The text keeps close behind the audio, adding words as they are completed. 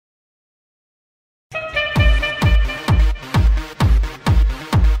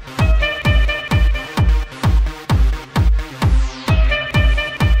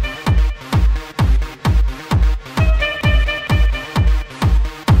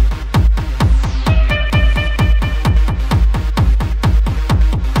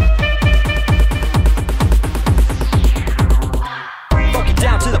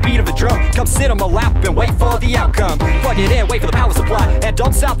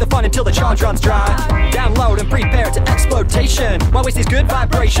Don't stop the fun until the charge runs dry. Download and prepare to exploitation. Why waste these good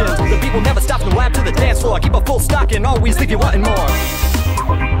vibrations? The beat will never stop from the lab to the dance floor. Keep a full stock and always leave you wanting more.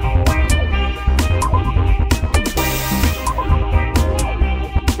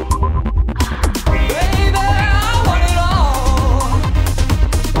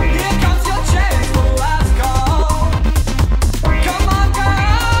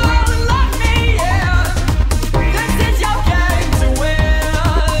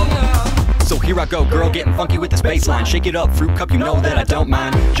 Here I go, girl, getting funky with this bass line. Shake it up, fruit cup, you know that I don't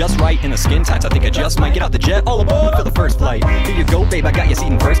mind. Just right in the skin tights, I think I just might get out the jet. All aboard for the first flight. Here you go, babe, I got your seat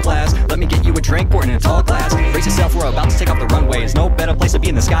in first class. Let me get you a drink, pour it in a tall glass. Brace yourself, we're about to take off the runway. There's no better place to be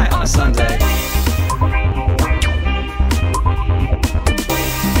in the sky on a Sunday.